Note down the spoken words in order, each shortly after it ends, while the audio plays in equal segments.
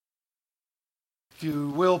If you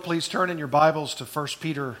will, please turn in your Bibles to 1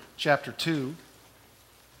 Peter chapter 2.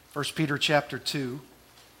 1 Peter chapter 2.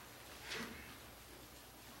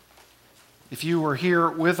 If you were here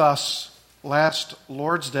with us last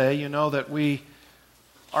Lord's Day, you know that we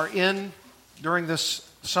are in, during this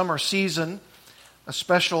summer season, a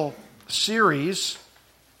special series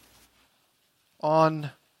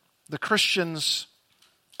on the Christian's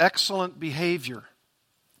excellent behavior.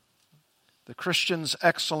 The Christian's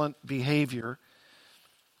excellent behavior.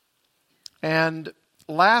 And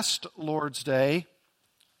last Lord's Day,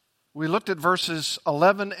 we looked at verses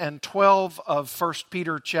 11 and 12 of 1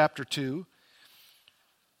 Peter chapter 2,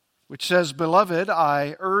 which says, "Beloved,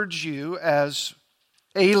 I urge you as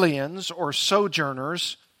aliens or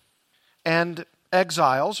sojourners and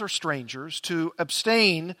exiles or strangers to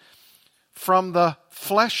abstain from the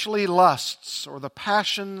fleshly lusts or the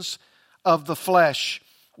passions of the flesh,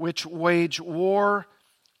 which wage war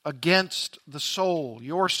against the soul,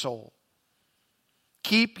 your soul.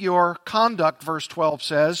 Keep your conduct," verse 12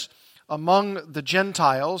 says, "among the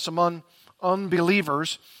Gentiles, among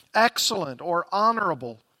unbelievers, excellent or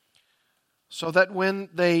honorable, so that when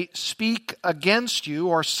they speak against you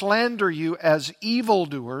or slander you as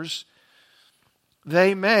evildoers,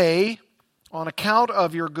 they may, on account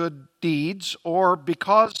of your good deeds, or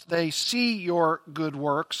because they see your good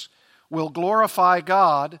works, will glorify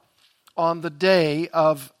God on the day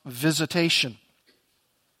of visitation."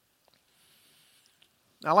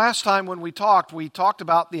 Now, last time when we talked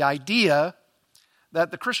about the idea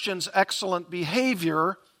that the Christian's excellent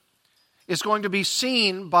behavior is going to be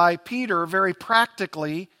seen by Peter very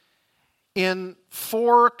practically in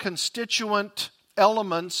four constituent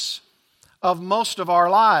elements of most of our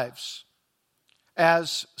lives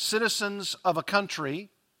as citizens of a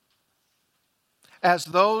country, as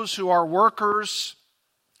those who are workers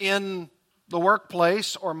in the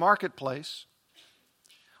workplace or marketplace,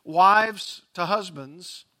 wives to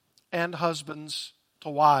husbands, and husbands to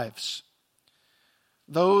wives.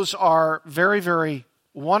 Those are very, very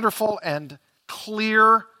wonderful and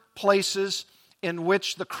clear places in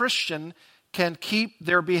which the Christian can keep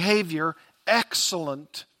their behavior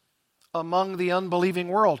excellent among the unbelieving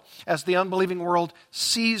world, as the unbelieving world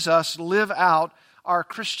sees us live out our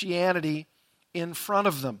Christianity in front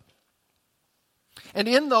of them. And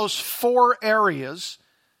in those four areas,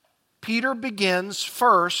 Peter begins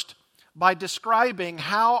first by describing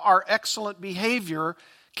how our excellent behavior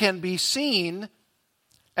can be seen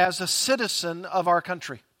as a citizen of our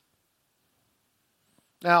country.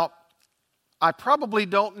 Now, I probably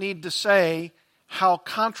don't need to say how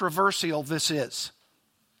controversial this is.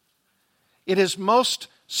 It is most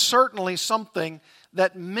certainly something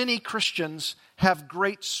that many Christians have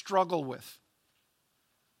great struggle with.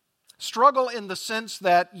 Struggle in the sense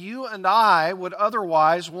that you and I would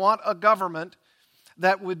otherwise want a government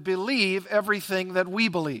that would believe everything that we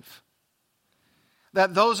believe.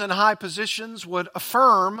 That those in high positions would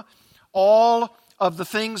affirm all of the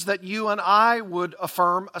things that you and I would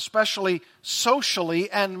affirm, especially socially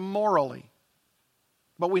and morally.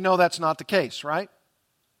 But we know that's not the case, right?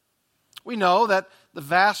 We know that the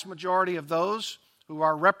vast majority of those who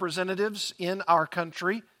are representatives in our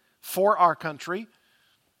country, for our country,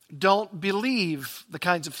 don't believe the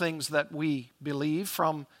kinds of things that we believe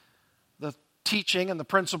from the teaching and the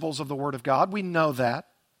principles of the Word of God. We know that.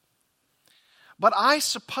 But I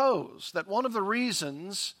suppose that one of the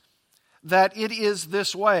reasons that it is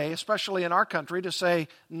this way, especially in our country, to say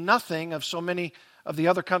nothing of so many of the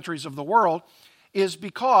other countries of the world, is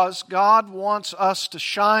because God wants us to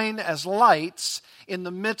shine as lights in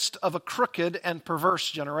the midst of a crooked and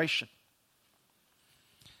perverse generation.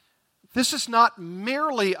 This is not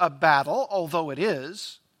merely a battle, although it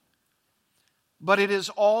is, but it is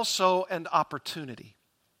also an opportunity.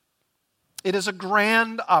 It is a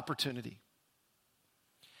grand opportunity.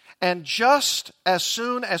 And just as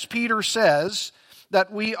soon as Peter says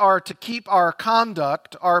that we are to keep our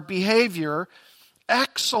conduct, our behavior,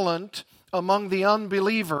 excellent among the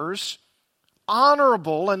unbelievers,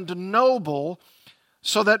 honorable and noble,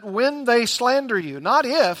 so that when they slander you, not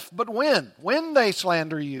if, but when they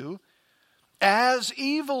slander you, as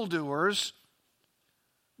evildoers,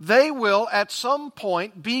 they will at some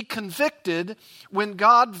point be convicted when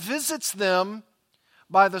God visits them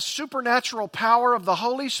by the supernatural power of the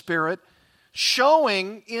Holy Spirit,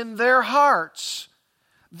 showing in their hearts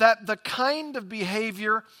that the kind of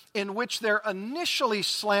behavior in which they're initially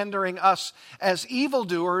slandering us as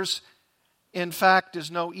evildoers, in fact,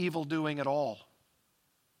 is no evildoing at all,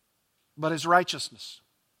 but is righteousness,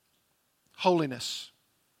 holiness,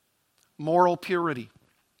 moral purity,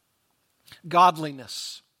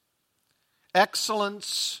 godliness,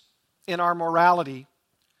 excellence in our morality,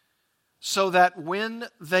 so that when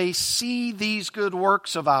they see these good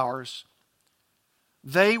works of ours,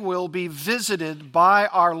 they will be visited by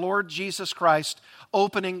our Lord Jesus Christ,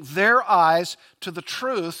 opening their eyes to the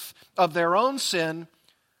truth of their own sin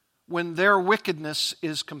when their wickedness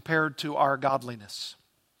is compared to our godliness.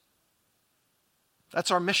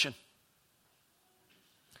 That's our mission.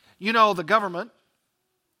 You know, the government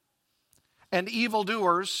and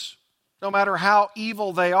evildoers, no matter how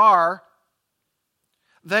evil they are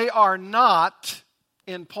not,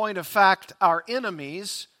 in point of fact, our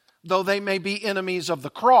enemies, though they may be enemies of the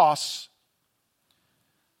cross.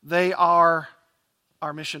 They are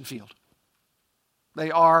our mission field.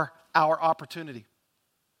 They are our opportunity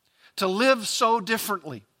to live so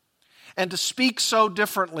differently and to speak so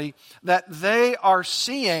differently that they are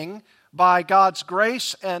seeing, by God's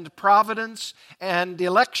grace and providence and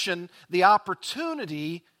election, the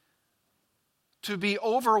opportunity to be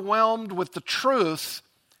overwhelmed with the truth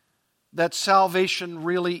that salvation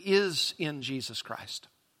really is in Jesus Christ.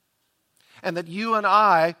 And that you and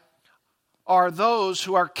I are those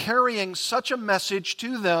who are carrying such a message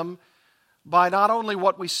to them by not only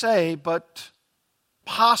what we say, but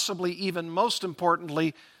possibly even most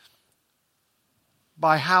importantly,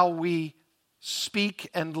 by how we speak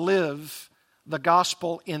and live the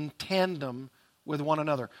gospel in tandem with one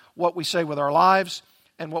another. What we say with our lives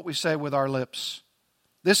and what we say with our lips.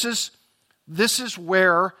 This is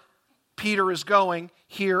where Peter is going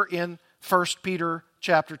here in 1 Peter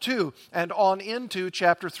chapter 2 and on into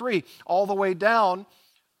chapter 3, all the way down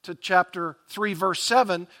to chapter 3 verse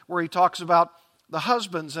 7, where he talks about the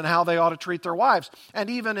husbands and how they ought to treat their wives. And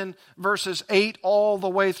even in verses 8 all the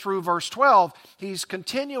way through verse 12, he's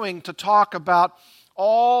continuing to talk about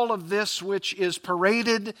all of this which is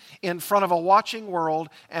paraded in front of a watching world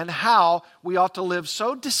and how we ought to live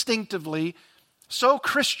so distinctively, so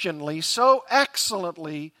Christianly, so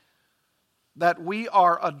excellently, that we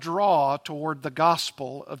are a draw toward the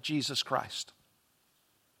gospel of Jesus Christ.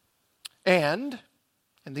 And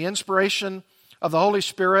in the inspiration of the Holy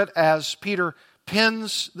Spirit, as Peter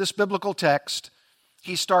pens this biblical text,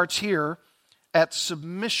 he starts here at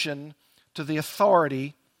submission to the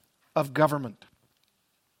authority of government.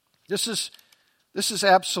 This is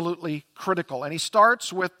absolutely critical. And he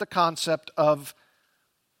starts with the concept of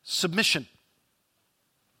submission.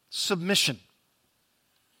 Submission.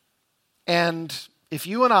 And if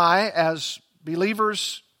you and I, as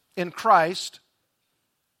believers in Christ,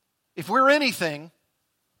 if we're anything,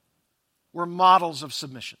 we're models of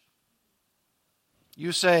submission.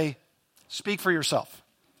 You say, speak for yourself.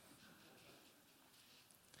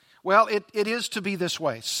 Well, it is to be this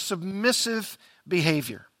way. Submissive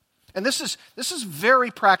behavior. And this is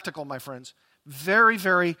very practical, my friends. Very,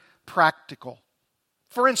 very practical.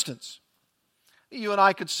 For instance, you and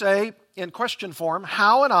I could say in question form,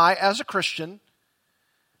 how and I, as a Christian,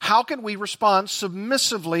 how can we respond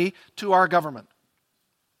submissively to our government?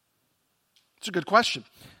 It's a good question.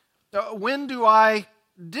 When do I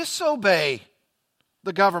disobey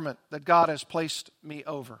the government that God has placed me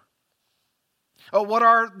over? What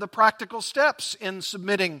are the practical steps in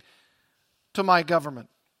submitting to my government?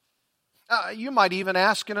 You might even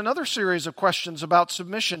ask in another series of questions about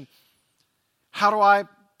submission, how do I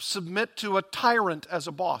submit to a tyrant as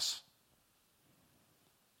a boss?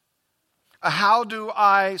 How do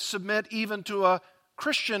I submit even to a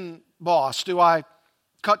Christian boss? Do I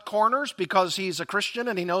cut corners because he's a Christian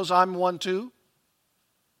and he knows I'm one too?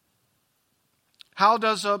 How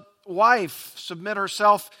does a wife submit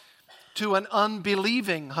herself to an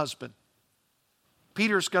unbelieving husband?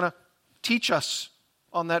 Peter's going to teach us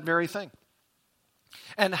on that very thing.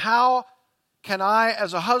 And how can I,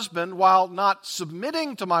 as a husband, while not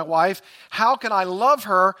submitting to my wife, how can I love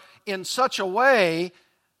her in such a way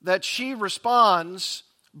that she responds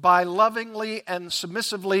by lovingly and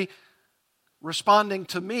submissively responding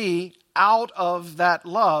to me out of that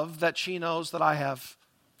love that she knows that I have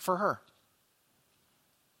for her?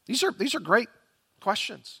 These are great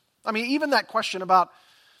questions. I mean, even that question about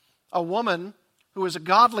a woman who is a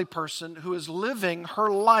godly person, who is living her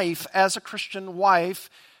life as a Christian wife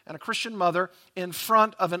and a Christian mother in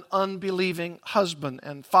front of an unbelieving husband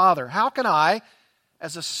and father. How can I,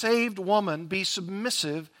 as a saved woman, be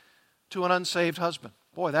submissive to an unsaved husband?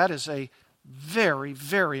 Boy, that is a very,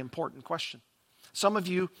 very important question. Some of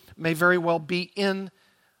you may very well be in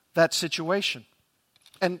that situation.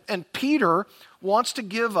 And Peter wants to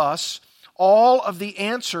give us all of the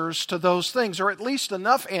answers to those things, or at least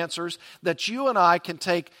enough answers that you and I can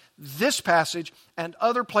take this passage and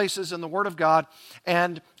other places in the Word of God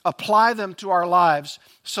and apply them to our lives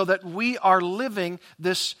so that we are living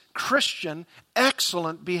this Christian,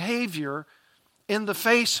 excellent behavior in the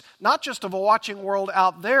face not just of a watching world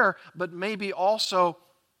out there, but maybe also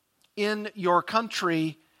in your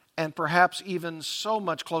country and perhaps even so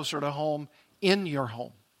much closer to home, in your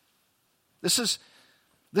home. This is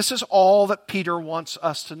all that Peter wants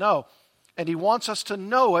us to know. And he wants us to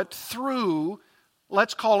know it through,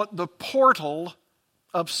 let's call it the portal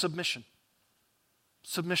of submission.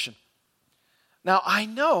 Submission. Now, I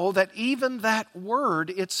know that even that word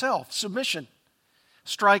itself, submission,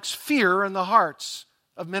 strikes fear in the hearts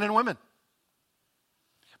of men and women.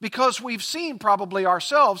 Because we've seen probably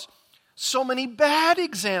ourselves so many bad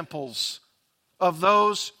examples of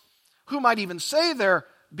those who might even say they're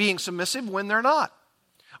being submissive when they're not.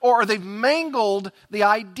 Or they've mangled the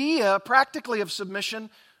idea practically of submission,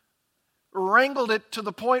 wrangled it to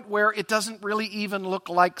the point where it doesn't really even look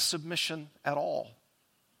like submission at all.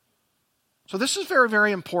 So this is very,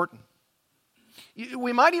 very important.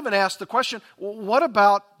 We might even ask the question, what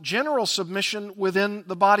about general submission within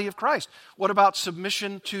the body of Christ? What about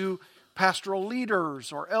submission to pastoral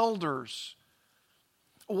leaders or elders?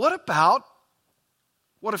 What about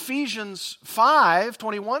what Ephesians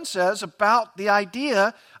 5:21 says about the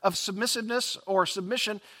idea of submissiveness or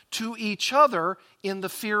submission to each other in the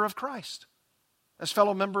fear of Christ as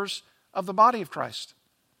fellow members of the body of Christ?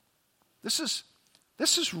 This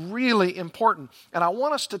is really important. And I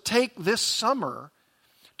want us to take this summer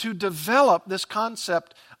to develop this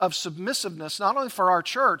concept of submissiveness, not only for our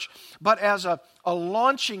church, but as a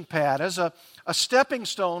launching pad, as a stepping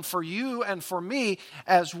stone for you and for me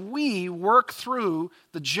as we work through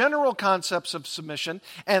the general concepts of submission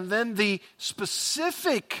and then the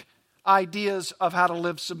specific ideas of how to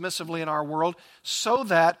live submissively in our world so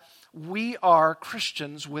that we are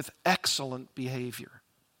Christians with excellent behavior.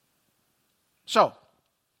 So,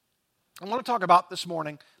 I want to talk about this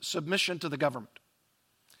morning submission to the government.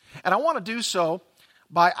 And I want to do so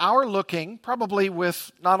by our looking, probably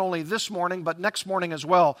with not only this morning, but next morning as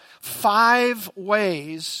well, 5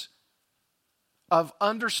 ways of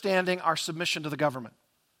understanding our submission to the government.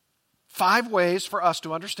 5 ways for us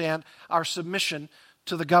to understand our submission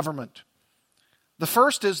to the government. The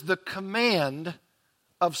first is the command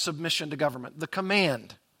of submission to government. The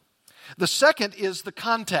command. The second is the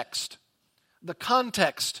context. The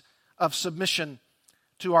context of submission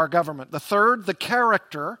to our government. The third, the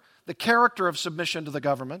character of submission to the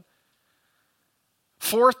government.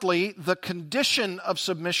 Fourthly, the condition of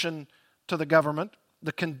submission to the government,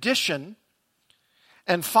 the condition.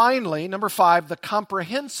 And finally, number 5, the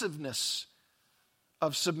comprehensiveness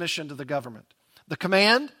of submission to the government. The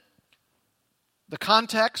command, the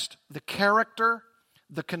context, the character,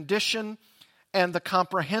 the condition, and the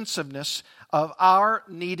comprehensiveness of our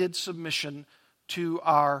needed submission to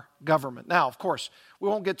our government. Now, of course, we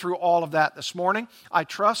won't get through all of that this morning. I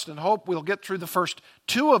trust and hope we'll get through the first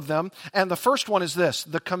 2 of them. And the first one is this,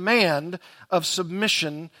 the command of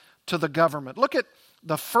submission to the government. Look at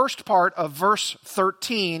the first part of verse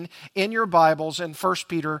 13 in your Bibles in 1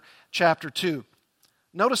 Peter chapter 2.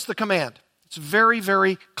 Notice the command. It's very,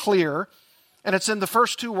 very clear. And it's in the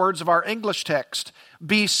first 2 words of our English text.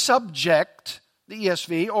 Be subject, the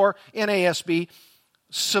ESV, or NASB,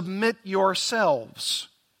 submit yourselves.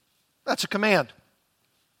 That's a command.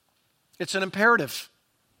 It's an imperative.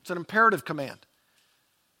 It's an imperative command.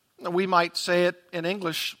 We might say it in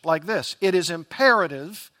English like this. It is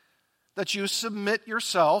imperative that you submit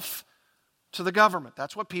yourself to the government.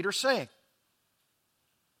 That's what Peter's saying.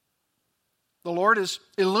 The Lord is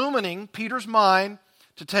illumining Peter's mind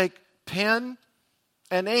to take pen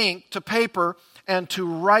and ink to paper and to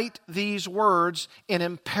write these words in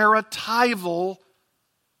imperatival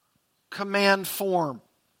command form.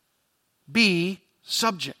 Be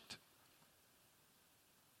subject.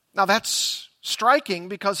 Now that's striking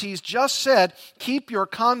because he's just said, keep your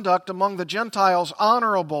conduct among the Gentiles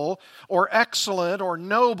honorable or excellent or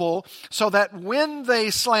noble, so that when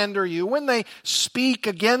they slander you, when they speak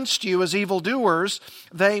against you as evildoers,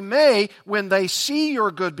 they may, when they see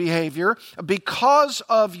your good behavior, because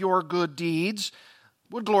of your good deeds,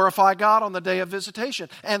 would glorify God on the day of visitation.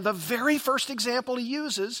 And the very first example he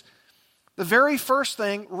uses, the very first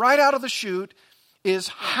thing right out of the chute, is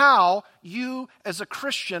how you as a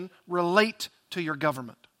Christian relate to your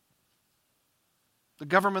government. The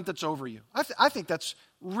government that's over you. I think that's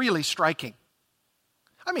really striking.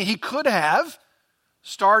 I mean, he could have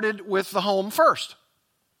started with the home first.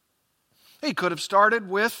 He could have started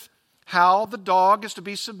with how the dog is to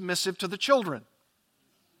be submissive to the children.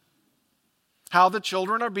 How the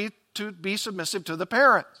children are to be submissive to the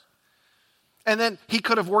parents. And then he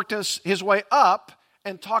could have worked his way up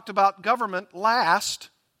and talked about government last,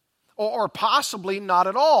 or possibly not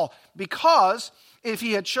at all. Because if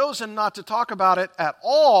he had chosen not to talk about it at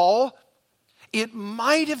all, it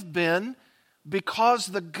might have been because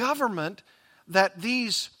the government that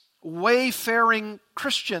these wayfaring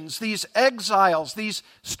Christians, these exiles, these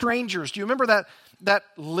strangers, do you remember that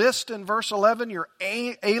list in verse 11? Your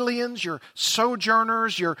aliens, your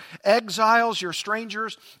sojourners, your exiles, your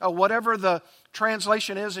strangers, whatever the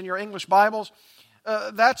translation is in your English Bibles.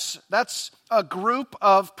 That's a group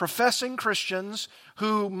of professing Christians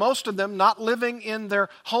who, most of them not living in their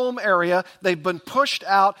home area, they've been pushed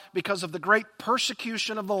out because of the great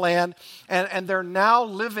persecution of the land, and they're now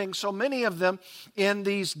living, so many of them, in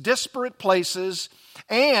these disparate places.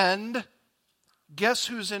 And guess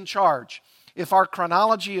who's in charge? If our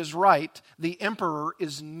chronology is right, the emperor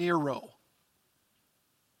is Nero.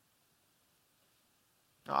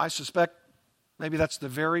 Now, I suspect maybe that's the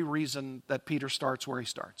very reason that Peter starts where he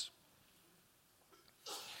starts.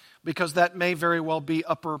 Because that may very well be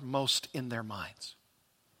uppermost in their minds.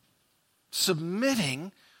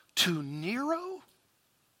 Submitting to Nero?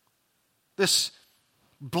 This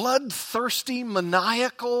bloodthirsty,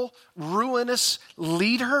 maniacal, ruinous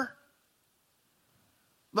leader?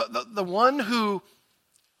 The one who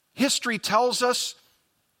history tells us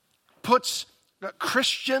puts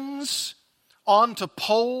Christians onto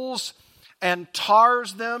poles and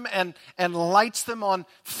tars them and lights them on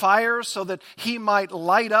fire so that he might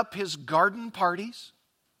light up his garden parties?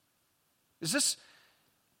 Is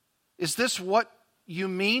this what you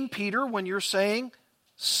mean, Peter, when you're saying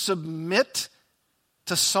submit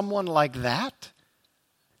to someone like that?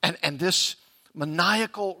 And this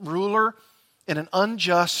maniacal ruler in an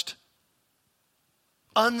unjust,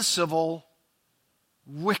 uncivil,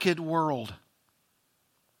 wicked world?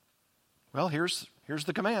 Well, here's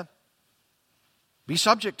the command. Be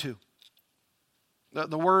subject to.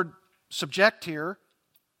 The word subject here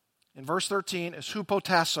in verse 13 is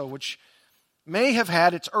hupotasso, which may have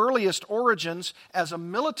had its earliest origins as a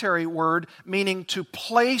military word meaning to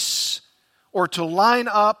place or to line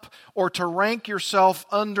up or to rank yourself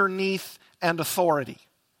underneath an authority.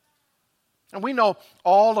 And we know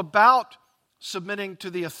all about submitting to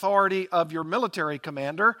the authority of your military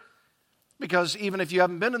commander, because even if you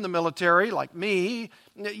haven't been in the military, like me,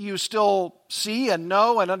 you still see and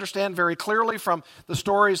know and understand very clearly from the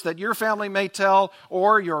stories that your family may tell,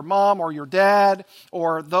 or your mom or your dad,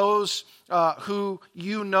 or those who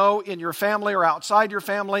you know in your family or outside your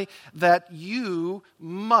family, that you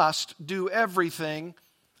must do everything,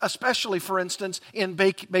 especially, for instance, in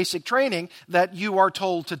basic training, that you are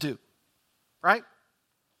told to do. Right?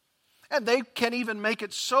 And they can even make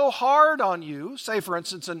it so hard on you, say for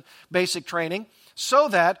instance in basic training, so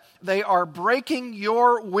that they are breaking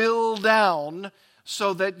your will down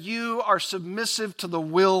so that you are submissive to the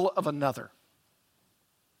will of another.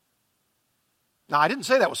 Now, I didn't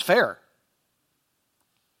say that was fair.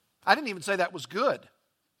 I didn't even say that was good.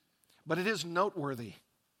 But it is noteworthy.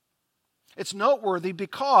 It's noteworthy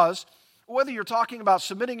because whether you're talking about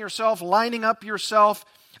submitting yourself, lining up yourself,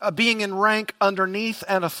 being in rank underneath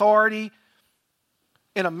an authority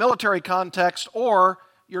in a military context, or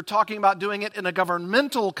you're talking about doing it in a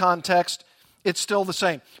governmental context, it's still the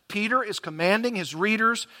same. Peter is commanding his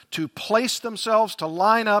readers to place themselves, to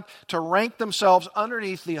line up, to rank themselves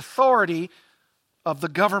underneath the authority of the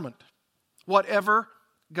government, whatever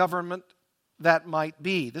government that might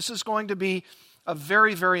be. This is going to be a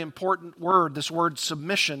very, very important word, this word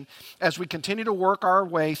submission, as we continue to work our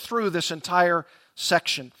way through this entire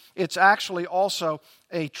section. It's actually also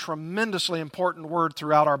a tremendously important word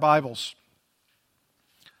throughout our Bibles.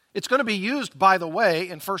 It's going to be used, by the way,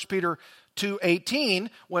 in 1 Peter 2:18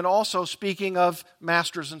 when also speaking of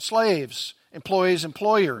masters and slaves, employees,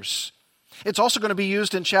 employers. It's also going to be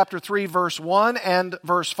used in chapter 3, verse 1 and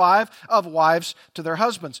verse 5 of wives to their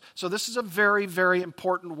husbands. So this is a very, very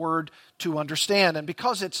important word to understand. And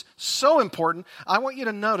because it's so important, I want you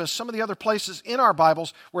to notice some of the other places in our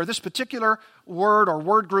Bibles where this particular word or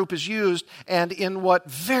word group is used and in what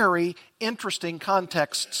very interesting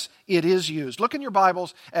contexts it is used. Look in your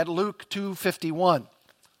Bibles at Luke 2:51.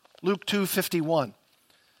 Luke 2:51.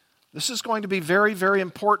 This is going to be very, very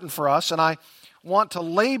important for us, and I want to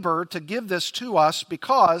labor to give this to us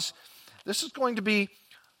because this is going to be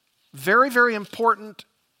very, very important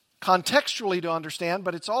contextually to understand,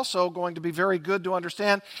 but it's also going to be very good to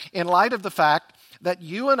understand in light of the fact that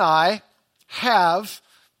you and I have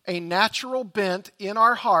a natural bent in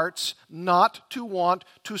our hearts not to want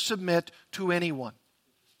to submit to anyone.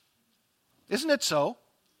 Isn't it so?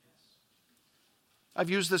 I've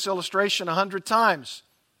used this illustration 100 times.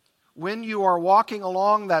 When you are walking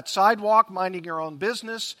along that sidewalk, minding your own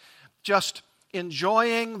business, just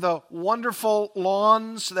enjoying the wonderful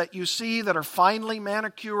lawns that you see that are finely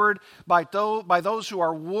manicured by those who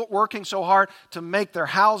are working so hard to make their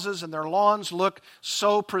houses and their lawns look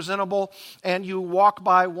so presentable, and you walk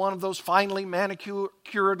by one of those finely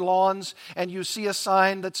manicured lawns and you see a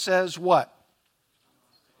sign that says what?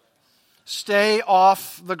 Stay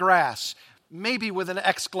off the grass, maybe with an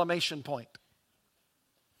exclamation point.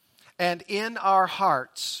 And in our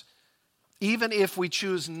hearts, even if we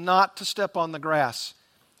choose not to step on the grass,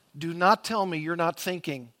 do not tell me you're not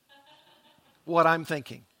thinking what I'm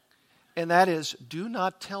thinking. And that is, do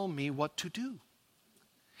not tell me what to do.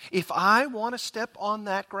 If I want to step on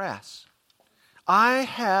that grass, I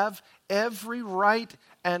have every right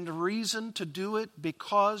and reason to do it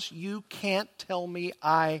because you can't tell me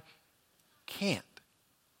I can't.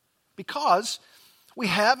 Because we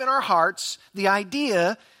have in our hearts the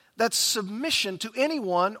idea that submission to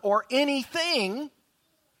anyone or anything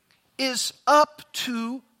is up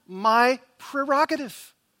to my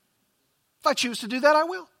prerogative. If I choose to do that, I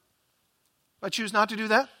will. If I choose not to do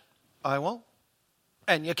that, I won't.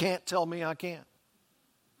 And you can't tell me I can't.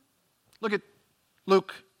 Look at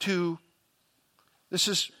Luke 2. This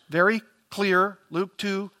is very clear. Luke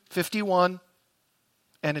 2:51.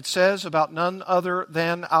 And it says about none other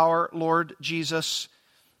than our Lord Jesus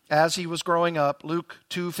as he was growing up, Luke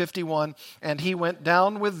 2:51, and he went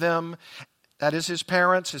down with them, that is his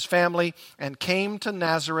parents, his family, and came to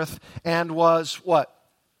Nazareth and was what?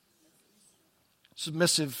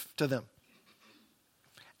 Submissive to them.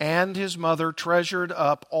 And his mother treasured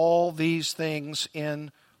up all these things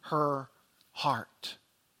in her heart.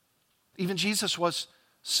 Even Jesus was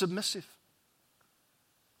submissive.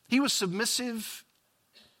 He was submissive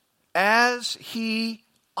as he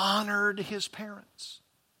honored his parents.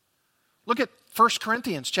 Look at 1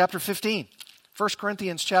 Corinthians chapter 15. 1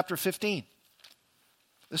 Corinthians chapter 15.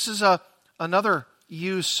 This is another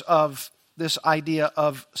use of this idea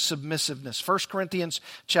of submissiveness. 1 Corinthians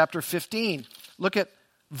chapter 15. Look at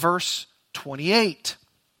verse 28.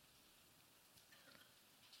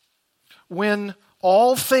 When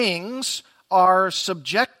all things are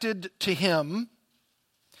subjected to him,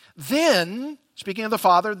 then, speaking of the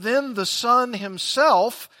Father, then the Son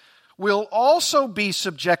himself will also be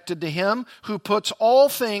subjected to him who puts all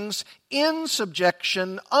things in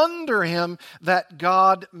subjection under him, that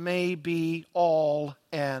God may be all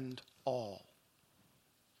and all.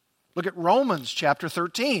 Look at Romans chapter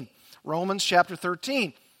 13. Romans chapter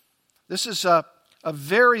 13. This is a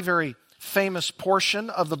very, very famous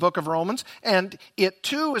portion of the book of Romans, and it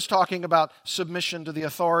too is talking about submission to the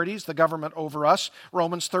authorities, the government over us.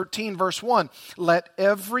 Romans 13 verse 1, let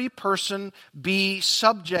every person be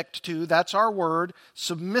subject to, that's our word,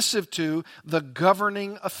 submissive to the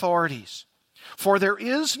governing authorities. For there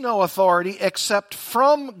is no authority except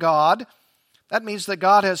from God. That means that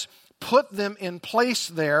God has put them in place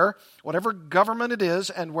there, whatever government it is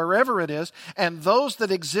and wherever it is, and those that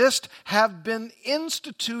exist have been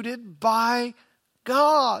instituted by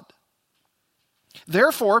God.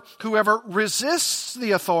 Therefore, whoever resists the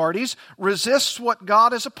authorities resists what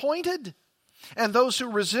God has appointed, and those who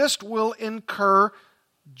resist will incur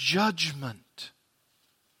judgment.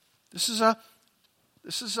 This is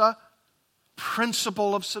a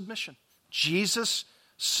principle of submission. Jesus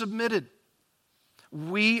submitted.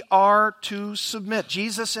 We are to submit.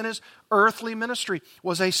 Jesus in his earthly ministry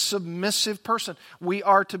was a submissive person. We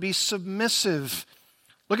are to be submissive.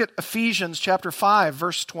 Look at Ephesians chapter 5,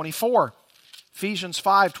 verse 24. Ephesians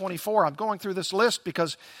 5:24. I'm going through this list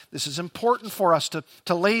because this is important for us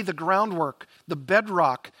to lay the groundwork, the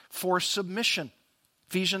bedrock for submission.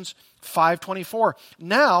 Ephesians 5:24.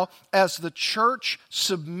 Now, as the church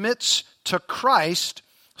submits to Christ,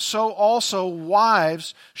 so also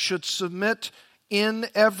wives should submit in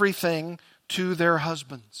everything to their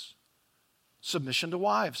husbands. Submission to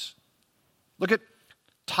wives. Look at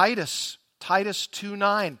Titus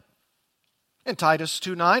 2:9. In Titus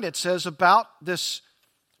 2:9 it says about this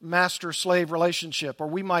master-slave relationship, or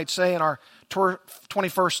we might say in our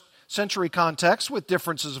 21st century context, with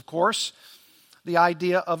differences of course, the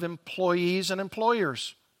idea of employees and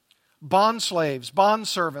employers. Bondslaves,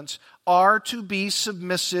 bondservants are to be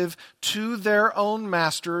submissive to their own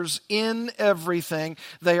masters in everything.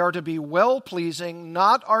 They are to be well-pleasing,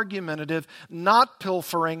 not argumentative, not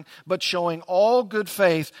pilfering, but showing all good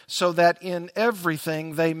faith, so that in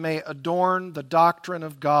everything they may adorn the doctrine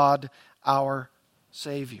of God, our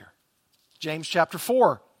Savior. James chapter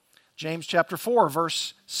 4. James chapter 4,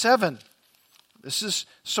 verse 7. This is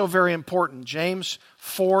so very important. James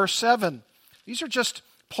 4:7. These are just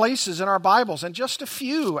places in our Bibles, and just a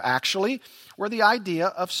few actually, where the idea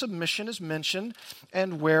of submission is mentioned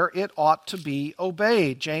and where it ought to be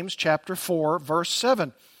obeyed. James chapter 4, verse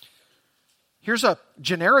 7. Here's a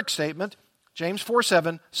generic statement. James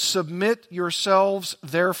 4:7, submit yourselves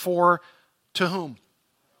therefore to whom?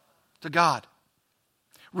 To God.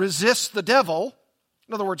 Resist the devil.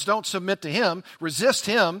 In other words, don't submit to him. Resist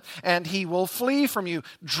him, and he will flee from you.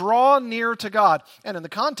 Draw near to God. And in the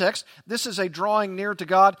context, this is a drawing near to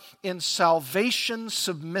God in salvation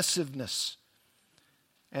submissiveness.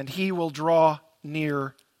 And he will draw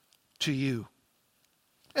near to you.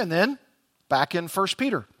 And then, back in 1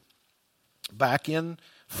 Peter. Back in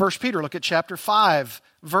 1 Peter, look at chapter 5,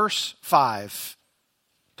 verse 5.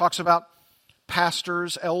 Talks about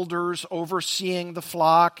pastors, elders overseeing the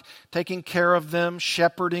flock, taking care of them,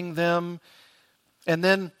 shepherding them. And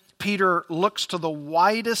then Peter looks to the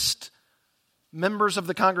widest members of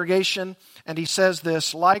the congregation, and he says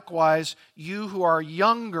this, likewise, you who are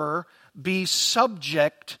younger, be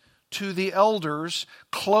subject to the elders,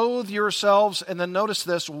 clothe yourselves, and then notice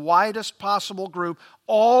this, widest possible group,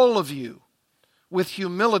 all of you, with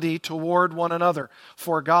humility toward one another.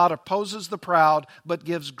 For God opposes the proud, but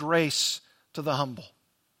gives grace to the humble.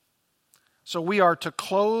 So we are to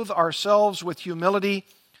clothe ourselves with humility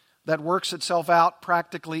that works itself out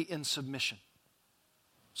practically in submission.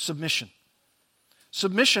 Submission.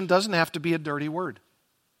 Submission doesn't have to be a dirty word.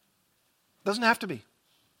 Doesn't have to be.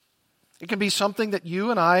 It can be something that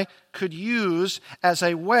you and I could use as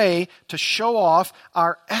a way to show off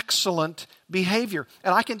our excellent behavior.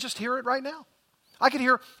 And I can just hear it right now. I could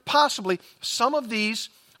hear possibly some of these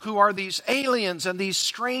who are these aliens and these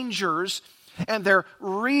strangers, and they're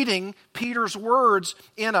reading Peter's words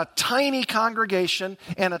in a tiny congregation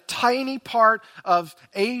in a tiny part of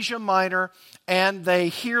Asia Minor, and they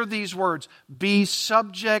hear these words, be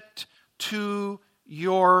subject to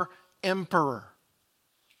your emperor.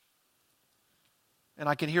 And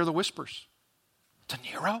I can hear the whispers. To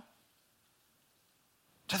Nero?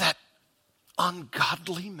 To that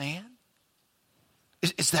ungodly man?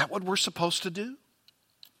 Is that what we're supposed to do?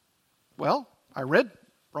 Well, I read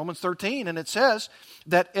Romans 13, and it says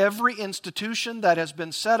that every institution that has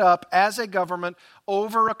been set up as a government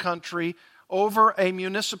over a country, over a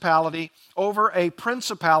municipality, over a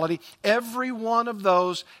principality, every one of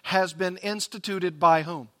those has been instituted by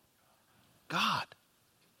whom? God.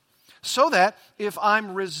 So that if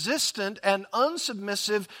I'm resistant and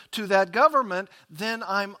unsubmissive to that government, then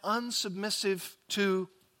I'm unsubmissive to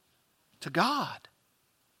God.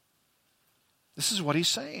 This is what he's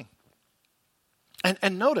saying.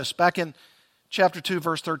 And notice back in chapter 2,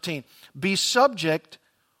 verse 13, be subject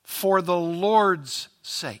for the Lord's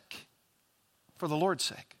sake. For the Lord's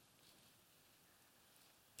sake.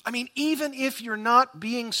 I mean, even if you're not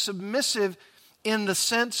being submissive in the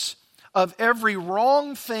sense of every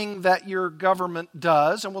wrong thing that your government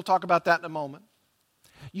does, and we'll talk about that in a moment,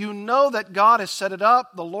 you know that God has set it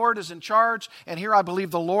up, the Lord is in charge, and here I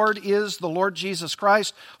believe the Lord is the Lord Jesus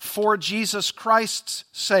Christ. For Jesus Christ's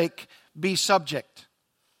sake, be subject.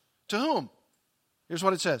 To whom? Here's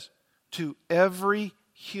what it says. To every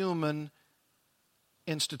human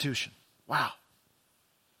institution. Wow.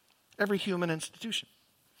 Every human institution.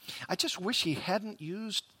 I just wish he hadn't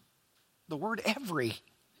used the word every.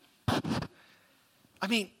 I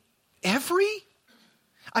mean, every?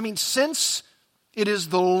 I mean, since it is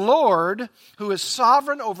the Lord who is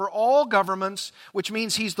sovereign over all governments, which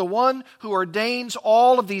means he's the one who ordains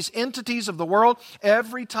all of these entities of the world.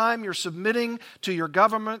 Every time you're submitting to your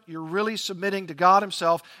government, you're really submitting to God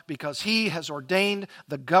himself because he has ordained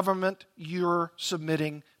the government you're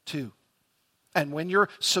submitting to. And when you're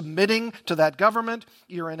submitting to that government,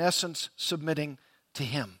 you're in essence submitting to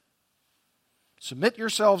him. Submit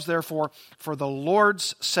yourselves, therefore, for the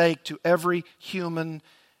Lord's sake to every human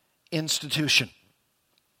institution.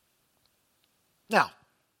 Now,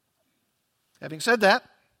 having said that,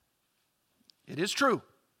 it is true.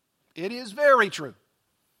 It is very true.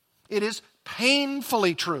 It is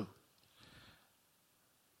painfully true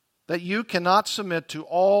that you cannot submit to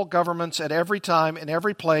all governments at every time, in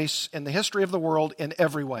every place, in the history of the world, in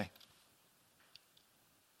every way.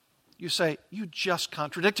 You say, you just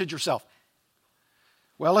contradicted yourself.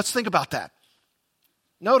 Well, let's think about that.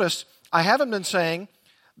 Notice, I haven't been saying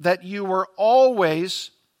that you were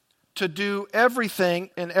always to do everything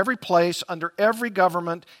in every place, under every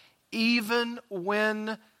government, even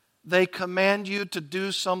when they command you to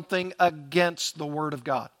do something against the Word of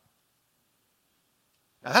God.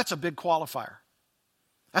 Now, that's a big qualifier.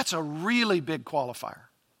 That's a really big qualifier.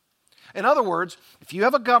 In other words, if you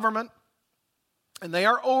have a government and they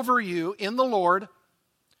are over you in the Lord,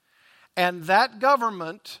 and that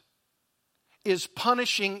government is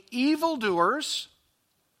punishing evildoers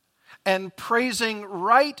and praising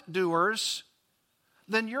right doers,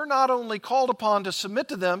 then you're not only called upon to submit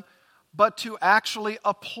to them, but to actually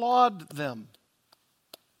applaud them.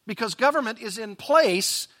 Because government is in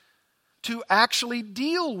place to actually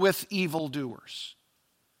deal with evildoers.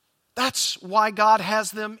 That's why God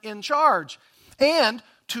has them in charge. And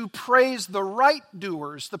to praise the right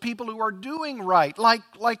doers, the people who are doing right,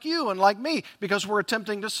 like you and like me, because we're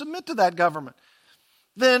attempting to submit to that government.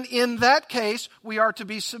 Then in that case, we are to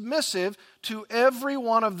be submissive to every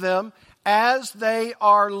one of them as they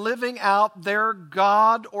are living out their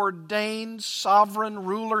God-ordained sovereign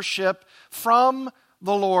rulership from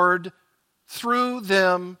the Lord through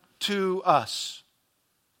them to us.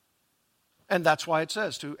 And that's why it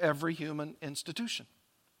says to every human institution.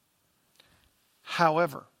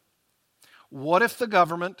 However, what if the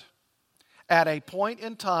government at a point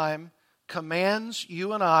in time commands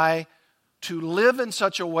you and I to live in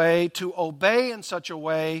such a way, to obey in such a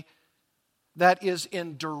way that is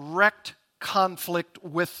in direct conflict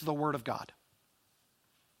with the Word of God?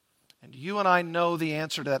 And you and I know the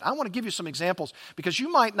answer to that. I want to give you some examples because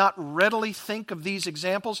you might not readily think of these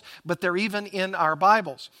examples, but they're even in our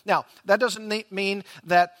Bibles. Now, that doesn't mean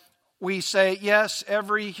that we say, yes,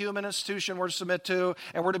 every human institution we're to submit to,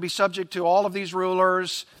 and we're to be subject to all of these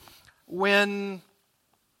rulers when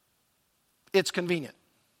it's convenient,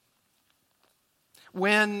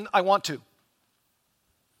 when I want to,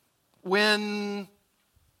 when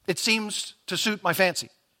it seems to suit my fancy.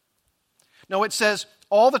 No, it says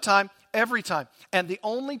all the time, every time. And the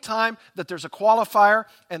only time that there's a qualifier,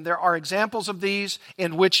 and there are examples of these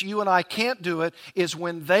in which you and I can't do it, is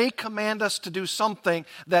when they command us to do something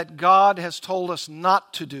that God has told us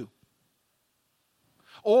not to do.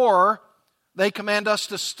 Or they command us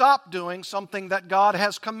to stop doing something that God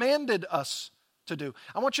has commanded us to do.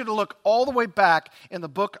 I want you to look all the way back in the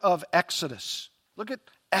book of Exodus. Look at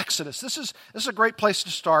Exodus. This is a great place to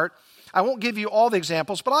start. I won't give you all the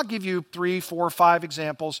examples, but I'll give you 3, 4, 5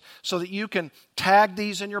 examples so that you can tag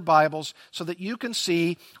these in your Bibles so that you can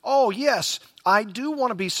see, oh yes, I do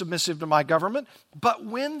want to be submissive to my government, but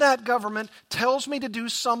when that government tells me to do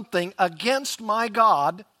something against my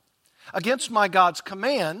God, against my God's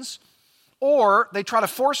commands, or they try to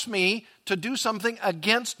force me to do something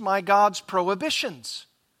against my God's prohibitions,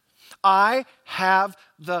 I have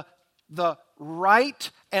the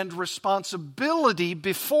right and responsibility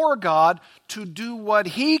before God to do what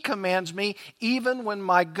He commands me, even when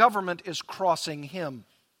my government is crossing Him.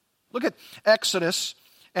 Look at Exodus,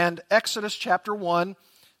 and Exodus chapter 1.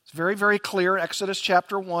 It's very, very clear, Exodus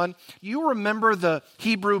chapter 1. You remember the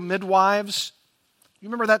Hebrew midwives? You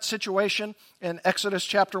remember that situation in Exodus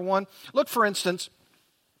chapter 1? Look, for instance,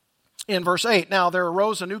 in verse 8, now there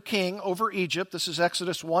arose a new king over Egypt, this is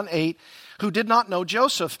Exodus 1:8, who did not know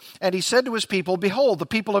Joseph. And he said to his people, behold, the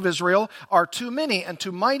people of Israel are too many and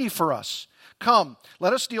too mighty for us. Come,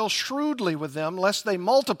 let us deal shrewdly with them, lest they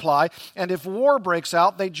multiply, and if war breaks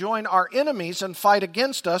out, they join our enemies and fight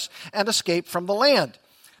against us and escape from the land.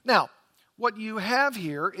 Now, what you have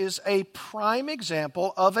here is a prime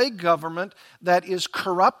example of a government that is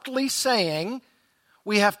corruptly saying,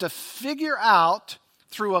 we have to figure out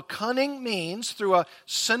through a cunning means, through a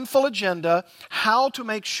sinful agenda, how to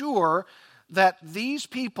make sure that these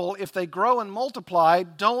people, if they grow and multiply,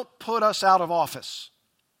 don't put us out of office.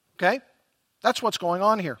 Okay? That's what's going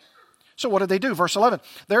on here. So what did they do? Verse 11,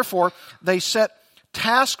 therefore they set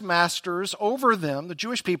taskmasters over them, the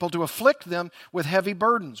Jewish people, to afflict them with heavy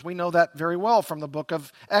burdens. We know that very well from the book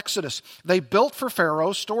of Exodus. They built for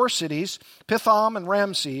Pharaoh store cities, Pithom and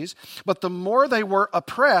Ramses, but the more they were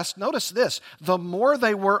oppressed, notice this, the more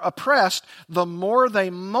they were oppressed, the more they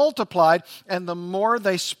multiplied, and the more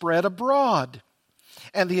they spread abroad.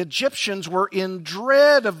 And the Egyptians were in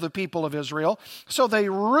dread of the people of Israel, so they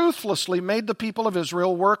ruthlessly made the people of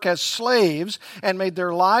Israel work as slaves and made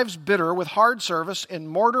their lives bitter with hard service in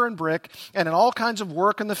mortar and brick and in all kinds of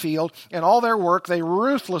work in the field. In all their work, they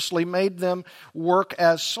ruthlessly made them work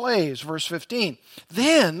as slaves. Verse 15,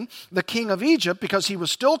 then the king of Egypt, because he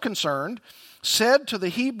was still concerned, said to the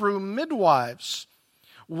Hebrew midwives,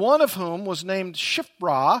 one of whom was named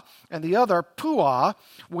Shiphrah and the other Puah,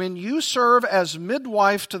 when you serve as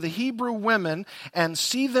midwife to the Hebrew women and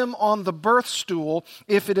see them on the birth stool,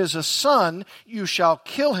 if it is a son, you shall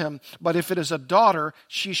kill him, but if it is a daughter,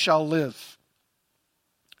 she shall live.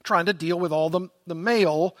 Trying to deal with all the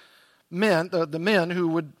male men, the men who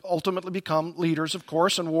would ultimately become leaders, of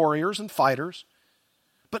course, and warriors and fighters.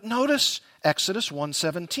 But notice Exodus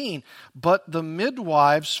 1:17, but the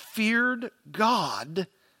midwives feared God.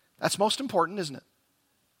 That's most important, isn't it?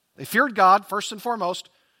 They feared God, first and foremost,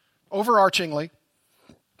 overarchingly,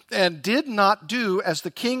 and did not do as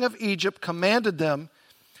the king of Egypt commanded them,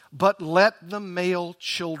 but let the male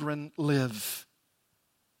children live.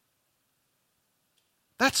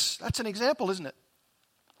 That's an example, isn't it?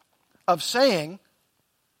 Of saying,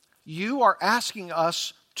 you are asking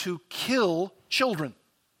us to kill children,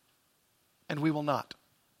 and we will not.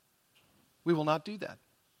 We will not do that.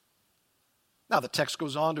 Now, the text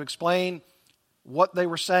goes on to explain what they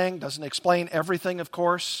were saying. Doesn't explain everything, of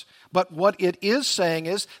course. But what it is saying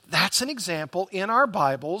is, that's an example in our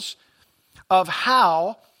Bibles of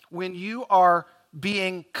how, when you are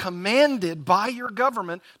being commanded by your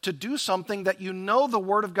government to do something that you know the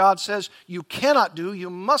Word of God says you cannot do, you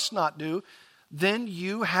must not do, then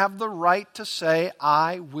you have the right to say,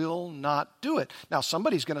 I will not do it. Now,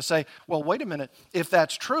 somebody's going to say, well, wait a minute. If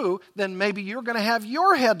that's true, then maybe you're going to have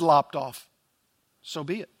your head lopped off. So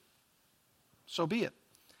be it. So be it.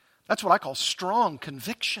 That's what I call strong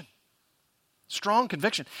conviction. Strong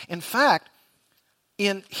conviction. In fact,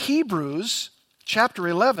 in Hebrews chapter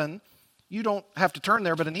 11, you don't have to turn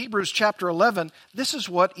there, but in Hebrews chapter 11, this is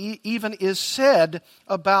what even is said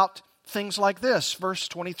about things like this. Verse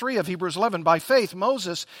 23 of Hebrews 11, by faith,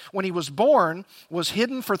 Moses, when he was born, was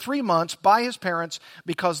hidden for 3 months by his parents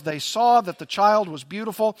because they saw that the child was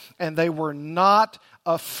beautiful and they were not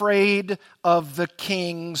afraid of the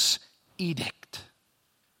king's edict.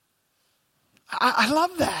 I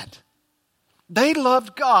love that. They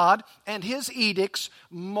loved God and his edicts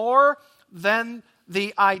more than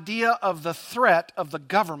the idea of the threat of the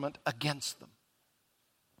government against them.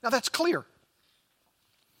 Now that's clear.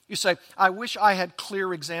 You say, I wish I had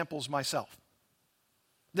clear examples myself.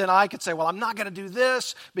 Then I could say, well, I'm not going to do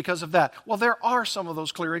this because of that. Well, there are some of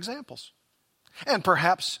those clear examples. And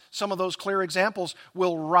perhaps some of those clear examples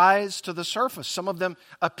will rise to the surface. Some of them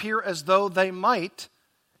appear as though they might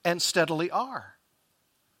and steadily are.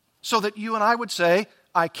 So that you and I would say,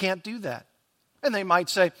 I can't do that. And they might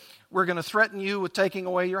say, we're going to threaten you with taking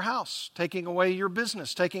away your house, taking away your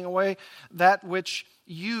business, taking away that which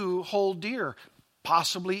you hold dear,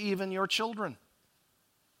 possibly even your children.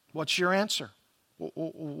 What's your answer?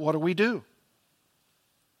 What do we do?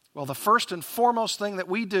 Well, the first and foremost thing that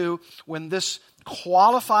we do when this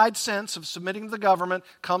qualified sense of submitting to the government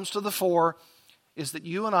comes to the fore is that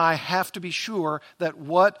you and I have to be sure that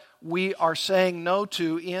what we are saying no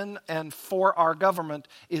to in and for our government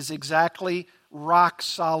is exactly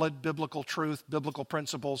rock-solid biblical truth, biblical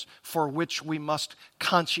principles for which we must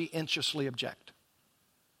conscientiously object.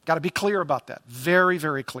 Got to be clear about that. Very,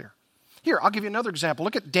 very clear. Here, I'll give you another example.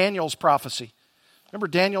 Look at Daniel's prophecy. Remember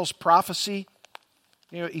Daniel's prophecy?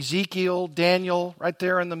 You know, Ezekiel, Daniel, right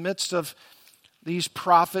there in the midst of these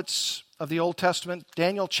prophets of the Old Testament.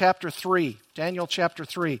 Daniel chapter 3. Daniel chapter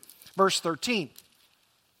 3, verse 13.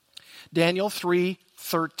 Daniel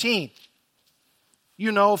 3:13.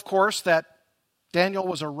 You know, of course, that Daniel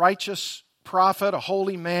was a righteous prophet, a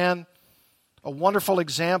holy man, a wonderful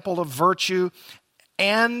example of virtue.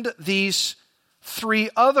 And these 3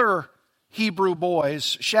 other Hebrew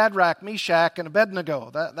boys, Shadrach, Meshach, and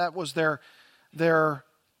Abednego, that was their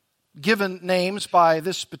given names by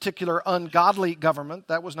this particular ungodly government.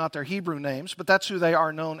 That was not their Hebrew names, but that's who they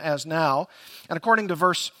are known as now. And according to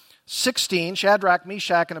verse 16, Shadrach,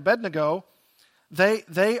 Meshach, and Abednego,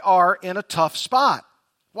 they are in a tough spot.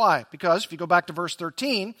 Why? Because if you go back to verse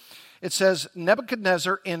 13, it says,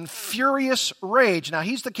 Nebuchadnezzar in furious rage. Now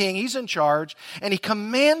he's the king, he's in charge, and he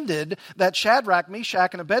commanded that Shadrach,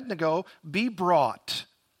 Meshach, and Abednego be brought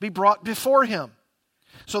before him.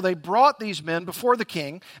 So they brought these men before the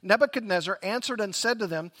king. Nebuchadnezzar answered and said to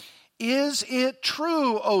them, Is it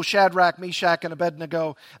true, O Shadrach, Meshach, and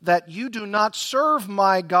Abednego, that you do not serve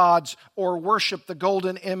my gods or worship the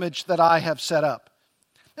golden image that I have set up?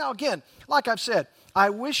 Now again, like I've said, I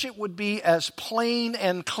wish it would be as plain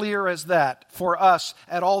and clear as that for us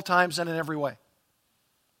at all times and in every way.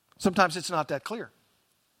 Sometimes it's not that clear.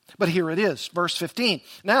 But here it is, verse 15.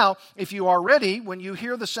 Now, if you are ready, when you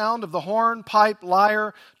hear the sound of the horn, pipe,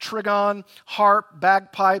 lyre, trigon, harp,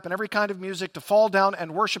 bagpipe, and every kind of music, to fall down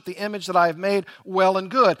and worship the image that I have made, well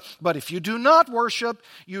and good. But if you do not worship,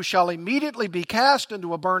 you shall immediately be cast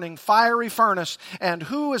into a burning fiery furnace. And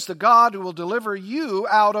who is the God who will deliver you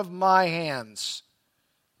out of my hands?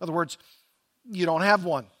 In other words, you don't have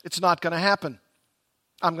one. It's not going to happen.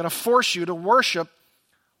 I'm going to force you to worship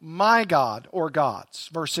my God or gods.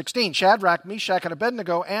 Verse 16, Shadrach, Meshach, and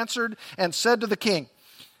Abednego answered and said to the king.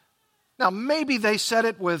 Now, maybe they said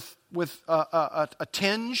it with a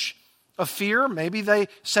tinge of fear. Maybe they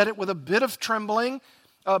said it with a bit of trembling.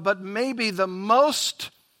 But maybe the most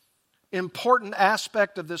important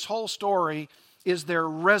aspect of this whole story is their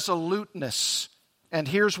resoluteness. And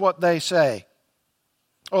here's what they say.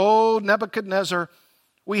 "O Nebuchadnezzar,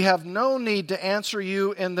 we have no need to answer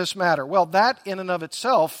you in this matter." Well, that in and of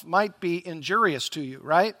itself might be injurious to you,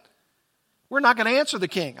 right? We're not going to answer the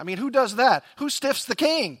king. I mean, who does that? Who stiffs the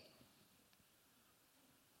king?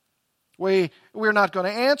 We're not going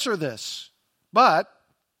to answer this. But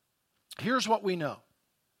here's what we know.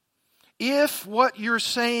 If what you're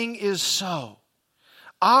saying is so,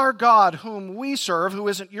 our God whom we serve, who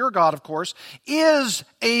isn't your God, of course, is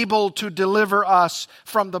able to deliver us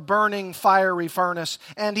from the burning fiery furnace,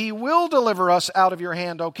 and He will deliver us out of your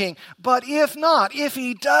hand, O king. But if not, if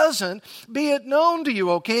He doesn't, be it known to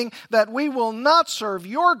you, O king, that we will not serve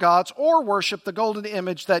your gods or worship the golden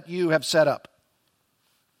image that you have set up.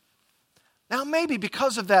 Now, maybe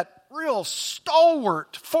because of that real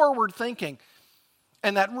stalwart forward thinking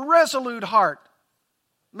and that resolute heart,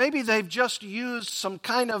 maybe they've just used some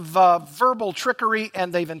kind of verbal trickery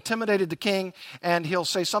and they've intimidated the king, and he'll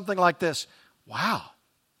say something like this: "Wow,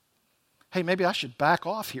 hey, maybe I should back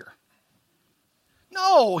off here."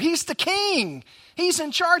 No, he's the king. He's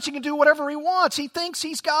in charge. He can do whatever he wants. He thinks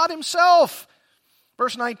he's God himself.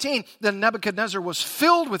 Verse 19, "Then Nebuchadnezzar was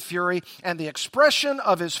filled with fury, and the expression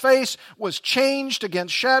of his face was changed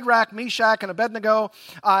against Shadrach, Meshach, and Abednego."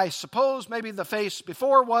 I suppose maybe the face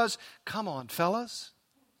before was, "Come on, fellas.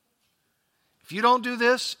 If you don't do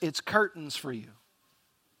this, it's curtains for you."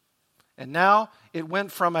 And now it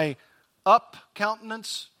went from a up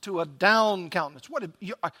countenance to a down countenance.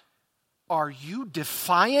 Are you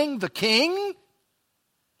defying the king?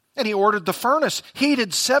 And he ordered the furnace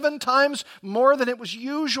heated 7 times more than it was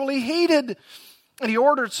usually heated. And he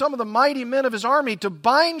ordered some of the mighty men of his army to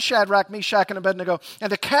bind Shadrach, Meshach, and Abednego and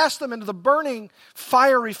to cast them into the burning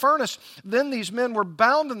fiery furnace. Then these men were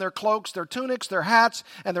bound in their cloaks, their tunics, their hats,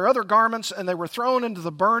 and their other garments, and they were thrown into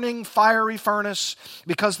the burning fiery furnace.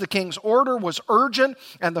 Because the king's order was urgent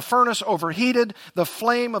and the furnace overheated, the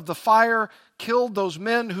flame of the fire killed those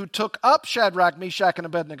men who took up Shadrach, Meshach, and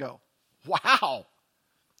Abednego. Wow!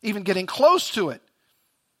 Even getting close to it.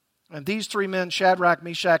 And these 3 men, Shadrach,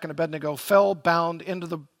 Meshach, and Abednego, fell bound into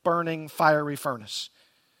the burning fiery furnace.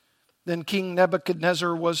 Then King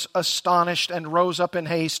Nebuchadnezzar was astonished and rose up in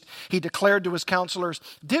haste. He declared to his counselors,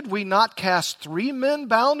 "Did we not cast 3 men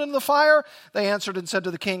bound in the fire?" They answered and said to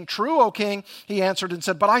the king, "True, O king." He answered and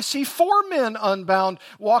said, "But I see 4 men unbound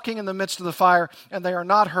walking in the midst of the fire, and they are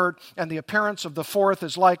not hurt, and the appearance of the 4th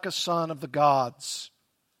is like a son of the gods."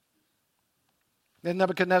 Then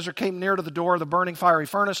Nebuchadnezzar came near to the door of the burning fiery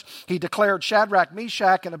furnace. He declared, "Shadrach,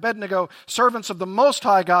 Meshach, and Abednego, servants of the Most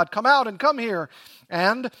High God, come out and come here."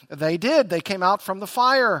 And they did. They came out from the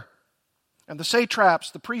fire. And the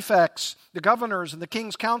satraps, the prefects, the governors, and the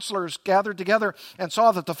king's counselors gathered together and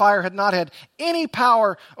saw that the fire had not had any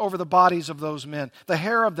power over the bodies of those men. The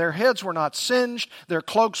hair of their heads were not singed, their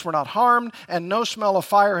cloaks were not harmed, and no smell of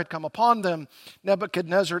fire had come upon them.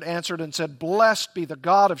 Nebuchadnezzar answered and said, "Blessed be the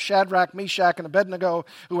God of Shadrach, Meshach, and Abednego,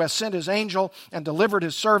 who has sent his angel and delivered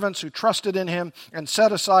his servants who trusted in him and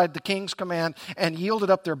set aside the king's command and yielded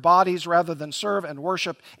up their bodies rather than serve and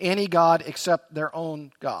worship any god except their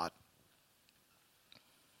own God."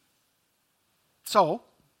 So,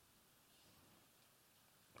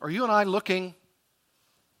 are you and I looking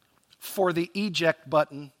for the eject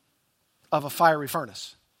button of a fiery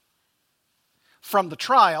furnace? From the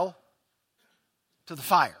trial to the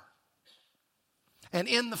fire. And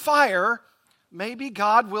in the fire, maybe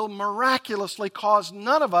God will miraculously cause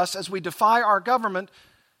none of us, as we defy our government,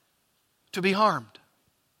 to be harmed.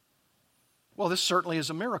 Well, this certainly is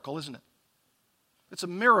a miracle, isn't it? It's a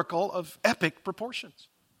miracle of epic proportions.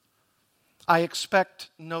 I expect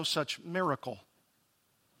no such miracle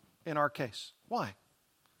in our case. Why?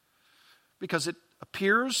 Because it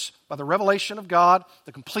appears by the revelation of God,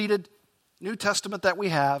 the completed New Testament that we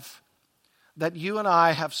have, that you and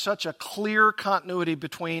I have such a clear continuity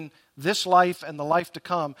between this life and the life to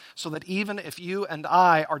come, so that even if you and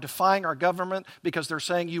I are defying our government because they're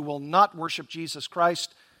saying you will not worship Jesus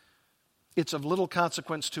Christ, it's of little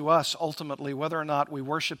consequence to us ultimately whether or not we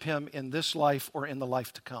worship Him in this life or in the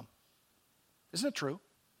life to come. Isn't it true?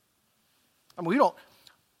 I mean,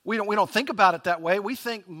 we don't think about it that way. We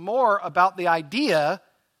think more about the idea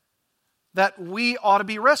that we ought to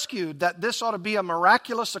be rescued, that this ought to be a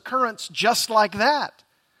miraculous occurrence just like that.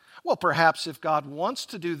 Well, perhaps if God wants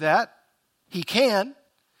to do that, He can,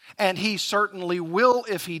 and He certainly will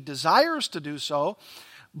if He desires to do so.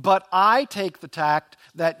 But I take the tact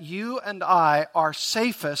that you and I are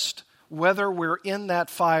safest whether we're in that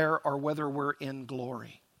fire or whether we're in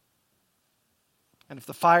glory. And if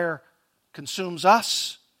the fire consumes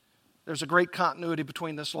us, there's a great continuity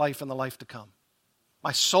between this life and the life to come.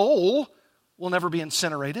 My soul will never be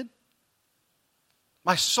incinerated.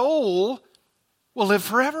 My soul will live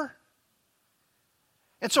forever.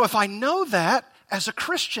 And so if I know that as a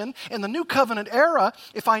Christian in the New Covenant era,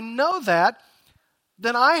 if I know that,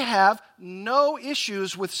 then I have no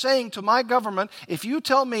issues with saying to my government, if you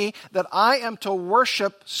tell me that I am to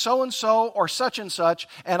worship so-and-so or such and such,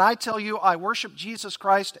 and I tell you I worship Jesus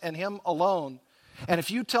Christ and Him alone, and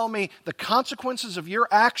if you tell me the consequences of your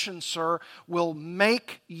actions, sir, will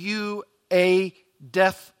make you a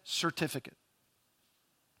death certificate,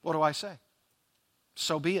 what do I say?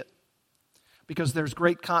 So be it. Because there's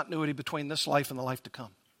great continuity between this life and the life to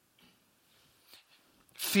come.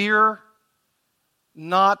 Fear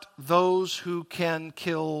not those who can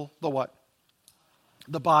kill the what?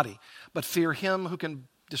 The body. But fear Him who can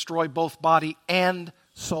destroy both body and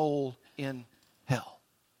soul in hell.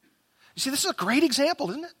 You see, this is a great example,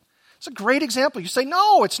 isn't it? It's a great example. You say,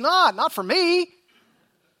 no, it's not. Not for me.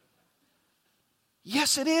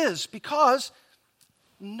 Yes, it is. Because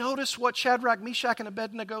notice what Shadrach, Meshach, and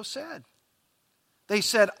Abednego said. They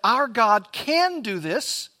said, our God can do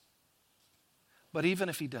this, but even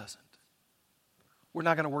if He doesn't, we're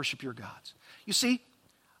not going to worship your gods. You see,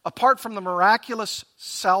 apart from the miraculous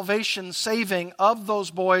salvation, saving of those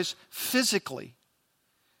boys physically,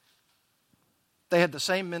 they had the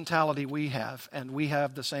same mentality we have, and we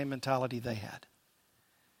have the same mentality they had.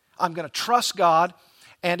 I'm going to trust God,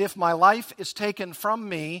 and if my life is taken from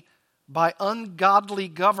me by ungodly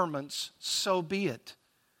governments, so be it.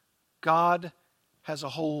 God has a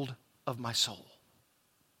hold of my soul.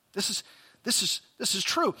 This is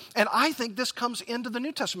true. And I think this comes into the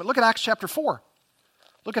New Testament. Look at Acts chapter 4.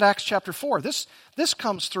 Look at Acts chapter 4. This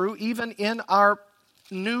comes through even in our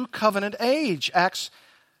New Covenant age. Acts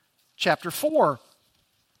chapter 4.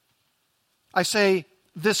 I say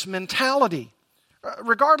this mentality,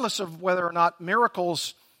 regardless of whether or not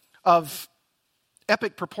miracles of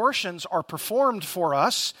epic proportions are performed for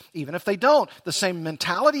us, even if they don't. The same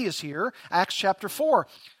mentality is here. Acts chapter 4.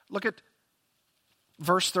 Look at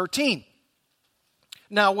verse 13.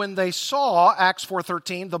 Now when they saw, Acts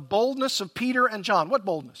 4:13, the boldness of Peter and John. What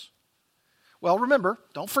boldness? Well, remember,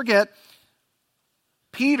 don't forget,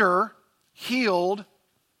 Peter healed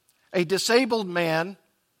a disabled man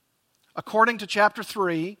according to chapter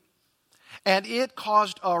 3, and it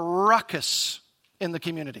caused a ruckus in the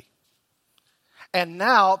community. And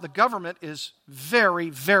now the government is very,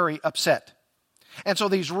 very upset. And so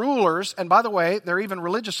these rulers, and by the way, they're even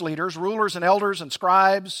religious leaders, rulers and elders and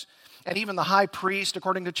scribes, and even the high priest,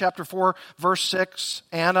 according to chapter 4, verse 6,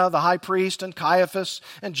 Anna, the high priest, and Caiaphas,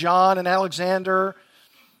 and John, and Alexander,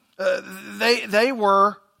 they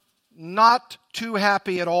were not too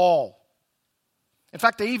happy at all. In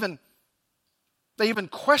fact, they even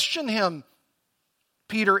question him,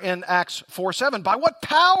 Peter, in Acts 4:7. By what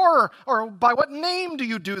power or by what name do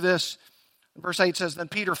you do this? Verse 8 says, then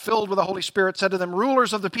Peter, filled with the Holy Spirit, said to them,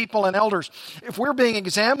 rulers of the people and elders, if we're being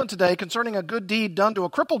examined today concerning a good deed done to a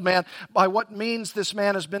crippled man, by what means this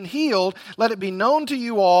man has been healed, let it be known to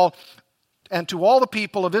you all and to all the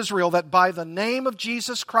people of Israel that by the name of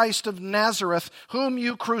Jesus Christ of Nazareth, whom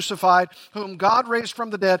you crucified, whom God raised from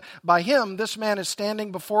the dead, by Him this man is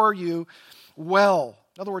standing before you well.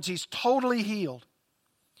 In other words, he's totally healed.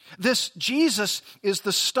 This Jesus is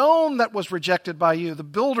the stone that was rejected by you, the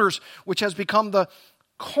builders, which has become the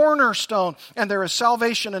cornerstone. And there is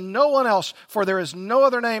salvation in no one else, for there is no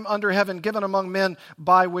other name under heaven given among men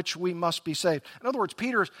by which we must be saved. In other words,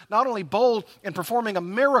 Peter's not only bold in performing a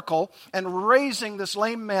miracle and raising this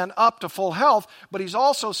lame man up to full health, but he's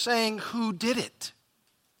also saying who did it.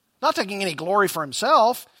 Not taking any glory for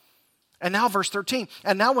himself. And now verse 13,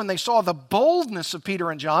 and now when they saw the boldness of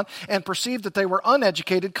Peter and John and perceived that they were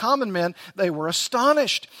uneducated common men, they were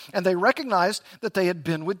astonished, and they recognized that they had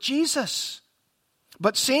been with Jesus.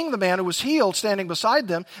 But seeing the man who was healed standing beside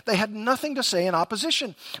them, they had nothing to say in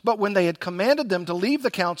opposition. But when they had commanded them to leave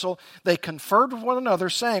the council, they conferred with one another,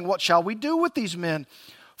 saying, what shall we do with these men?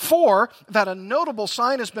 For that a notable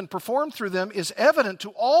sign has been performed through them is evident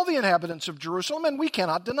to all the inhabitants of Jerusalem, and we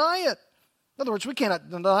cannot deny it. In other words, we cannot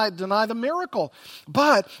deny the miracle.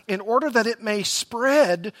 But in order that it may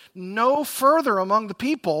spread no further among the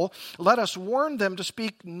people, let us warn them to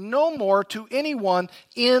speak no more to anyone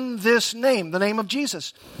in this name, the name of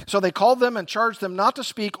Jesus. So they called them and charged them not to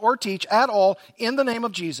speak or teach at all in the name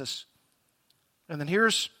of Jesus. And then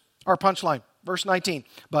here's our punchline, verse 19.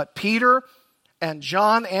 But Peter And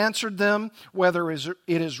John answered them, whether it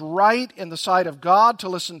is right in the sight of God to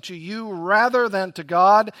listen to you rather than to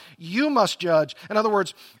God, you must judge. In other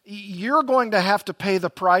words, you're going to have to pay the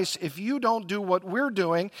price if you don't do what we're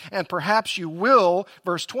doing, and perhaps you will.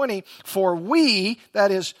 Verse 20, for we, that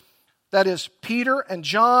is Peter and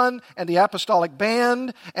John and the apostolic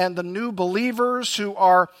band and the new believers who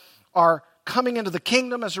are coming into the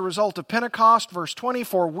kingdom as a result of Pentecost. Verse 20,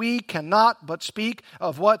 for we cannot but speak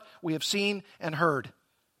of what we have seen and heard.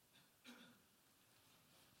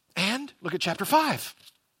 And look at chapter 5.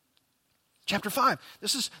 Chapter 5.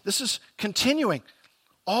 This is continuing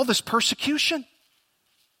all this persecution.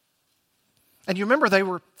 And you remember they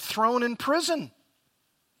were thrown in prison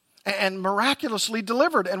and miraculously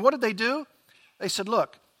delivered. And what did they do? They said,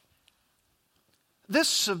 look, this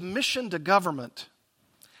submission to government,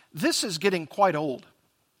 this is getting quite old.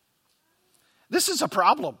 This is a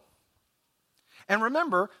problem. And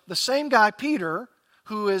remember, the same guy, Peter,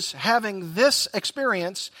 who is having this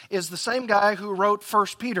experience is the same guy who wrote 1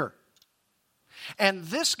 Peter. And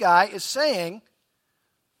this guy is saying,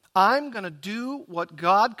 I'm going to do what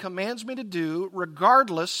God commands me to do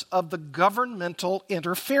regardless of the governmental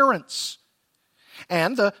interference.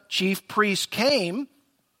 And the chief priest came,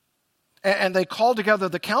 and they called together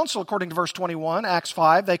the council, according to verse 21, Acts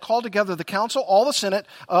 5. They called together the council, all the senate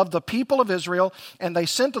of the people of Israel, and they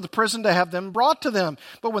sent to the prison to have them brought to them.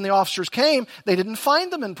 But when the officers came, they didn't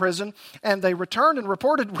find them in prison, and they returned and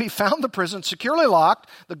reported, we found the prison securely locked.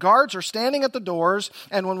 The guards are standing at the doors,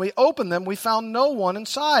 and when we opened them, we found no one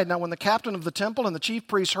inside. Now, when the captain of the temple and the chief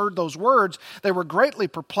priests heard those words, they were greatly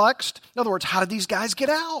perplexed. In other words, how did these guys get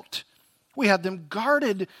out? We had them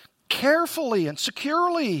guarded carefully and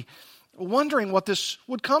securely, wondering what this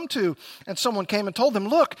would come to. And someone came and told them,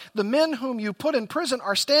 look, the men whom you put in prison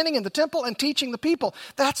are standing in the temple and teaching the people.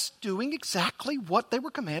 That's doing exactly what they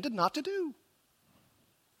were commanded not to do.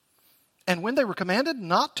 And when they were commanded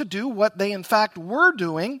not to do what they in fact were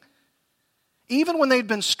doing, even when they'd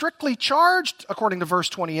been strictly charged, according to verse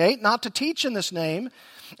 28, not to teach in this name,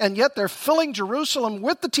 and yet they're filling Jerusalem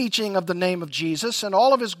with the teaching of the name of Jesus and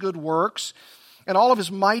all of his good works, and all of his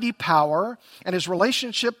mighty power and his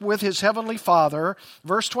relationship with his heavenly Father.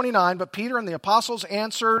 Verse 29, but Peter and the apostles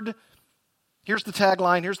answered, here's the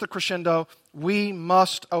tagline, here's the crescendo, we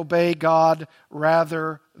must obey God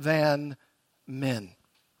rather than men.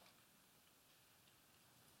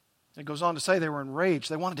 It goes on to say they were enraged.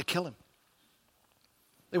 They wanted to kill him.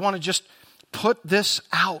 They wanted to just put this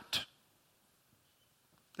out.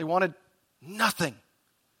 They wanted nothing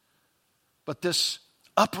but this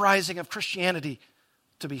uprising of Christianity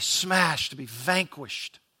to be smashed, to be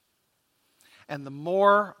vanquished. And the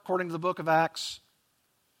more, according to the book of Acts,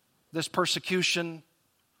 this persecution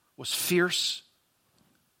was fierce,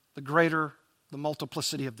 the greater the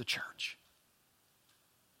multiplicity of the church.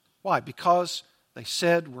 Why? Because they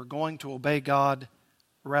said we're going to obey God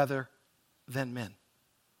rather than men.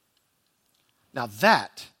 Now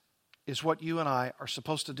that is what you and I are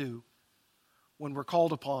supposed to do when we're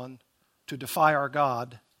called upon to defy our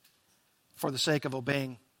God for the sake of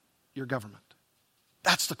obeying your government.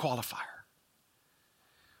 That's the qualifier.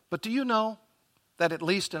 But do you know that at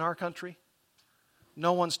least in our country,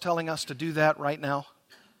 no one's telling us to do that right now?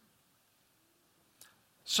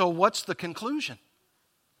 So what's the conclusion?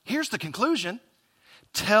 Here's the conclusion.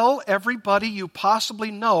 Tell everybody you possibly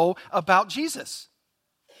know about Jesus.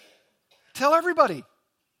 Tell everybody.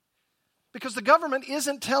 Because the government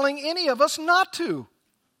isn't telling any of us not to.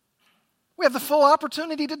 We have the full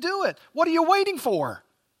opportunity to do it. What are you waiting for?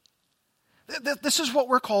 This is what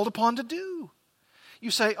we're called upon to do. You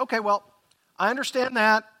say, okay, well, I understand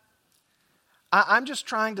that. I'm just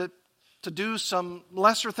trying to do some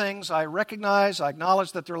lesser things. I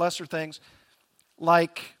acknowledge that they're lesser things,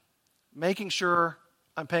 like making sure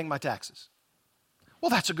I'm paying my taxes. Well,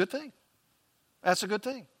 that's a good thing. That's a good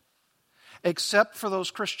thing. Except for those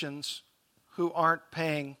Christians who aren't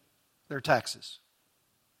paying their taxes.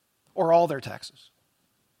 Or all their taxes.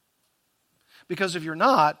 Because if you're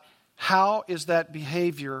not, how is that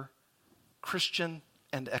behavior Christian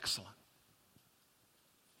and excellent?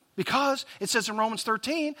 Because it says in Romans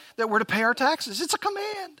 13 that we're to pay our taxes. It's a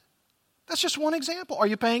command. That's just one example. Are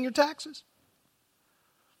you paying your taxes?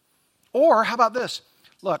 Or how about this?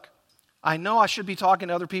 Look, I know I should be talking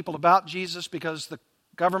to other people about Jesus because the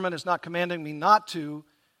government is not commanding me not to.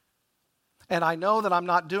 And I know that I'm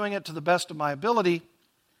not doing it to the best of my ability,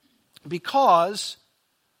 because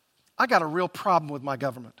I got a real problem with my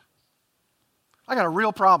government. I got a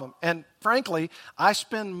real problem. And frankly, I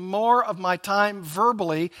spend more of my time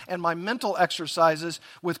verbally and my mental exercises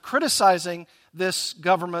with criticizing this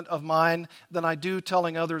government of mine than I do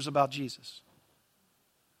telling others about Jesus.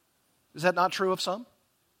 Is that not true of some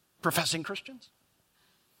professing Christians?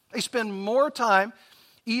 They spend more time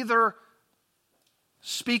either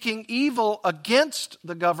speaking evil against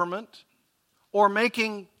the government or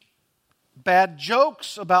making bad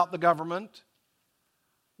jokes about the government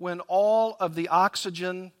when all of the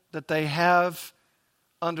oxygen that they have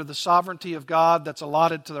under the sovereignty of God that's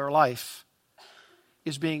allotted to their life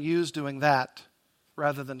is being used doing that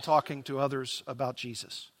rather than talking to others about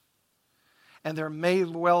Jesus. And there may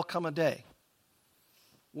well come a day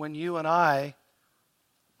when you and I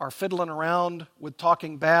are fiddling around with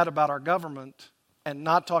talking bad about our government and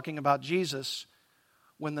not talking about Jesus,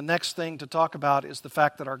 when the next thing to talk about is the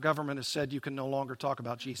fact that our government has said you can no longer talk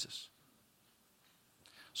about Jesus.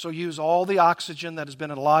 So use all the oxygen that has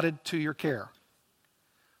been allotted to your care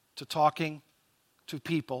to talking to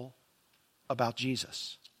people about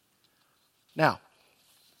Jesus. Now,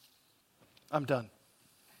 I'm done.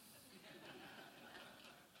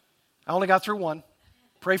 I only got through one.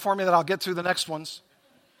 Pray for me that I'll get through the next ones.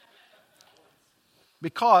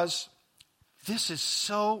 Because this is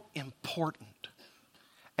so important.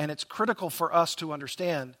 And it's critical for us to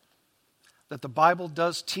understand that the Bible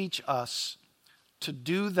does teach us to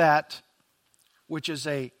do that which is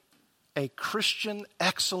a Christian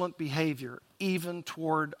excellent behavior even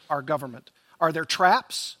toward our government. Are there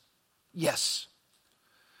traps? Yes.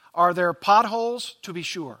 Are there potholes? To be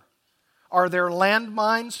sure. Are there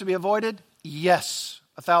landmines to be avoided? Yes,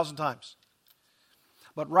 1,000 times.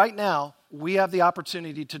 But right now, we have the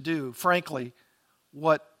opportunity to do, frankly,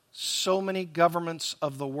 what so many governments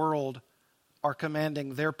of the world are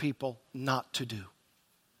commanding their people not to do.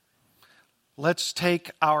 Let's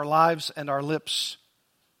take our lives and our lips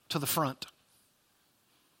to the front.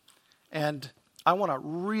 And I want to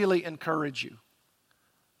really encourage you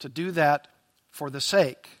to do that for the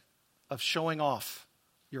sake of showing off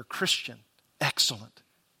your Christian excellent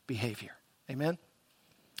behavior. Amen?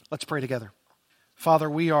 Let's pray together. Father,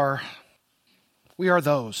 we are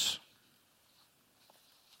those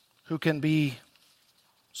who can be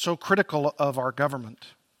so critical of our government,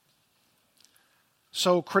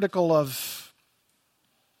 so critical of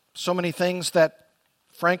so many things that,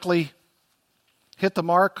 frankly, hit the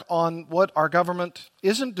mark on what our government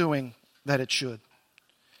isn't doing that it should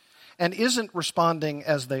and isn't responding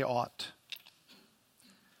as they ought.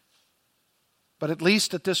 But at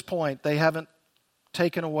least at this point, they haven't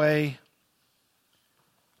taken away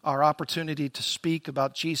our opportunity to speak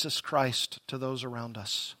about Jesus Christ to those around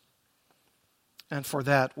us. And for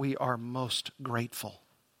that, we are most grateful.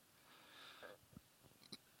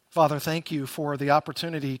 Father, thank you for the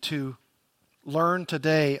opportunity to learn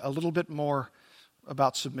today a little bit more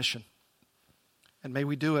about submission. And may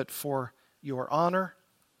we do it for your honor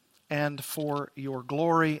and for your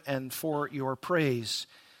glory and for your praise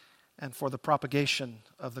and for the propagation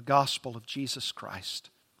of the gospel of Jesus Christ,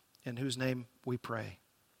 in whose name we pray.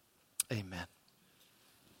 Amen.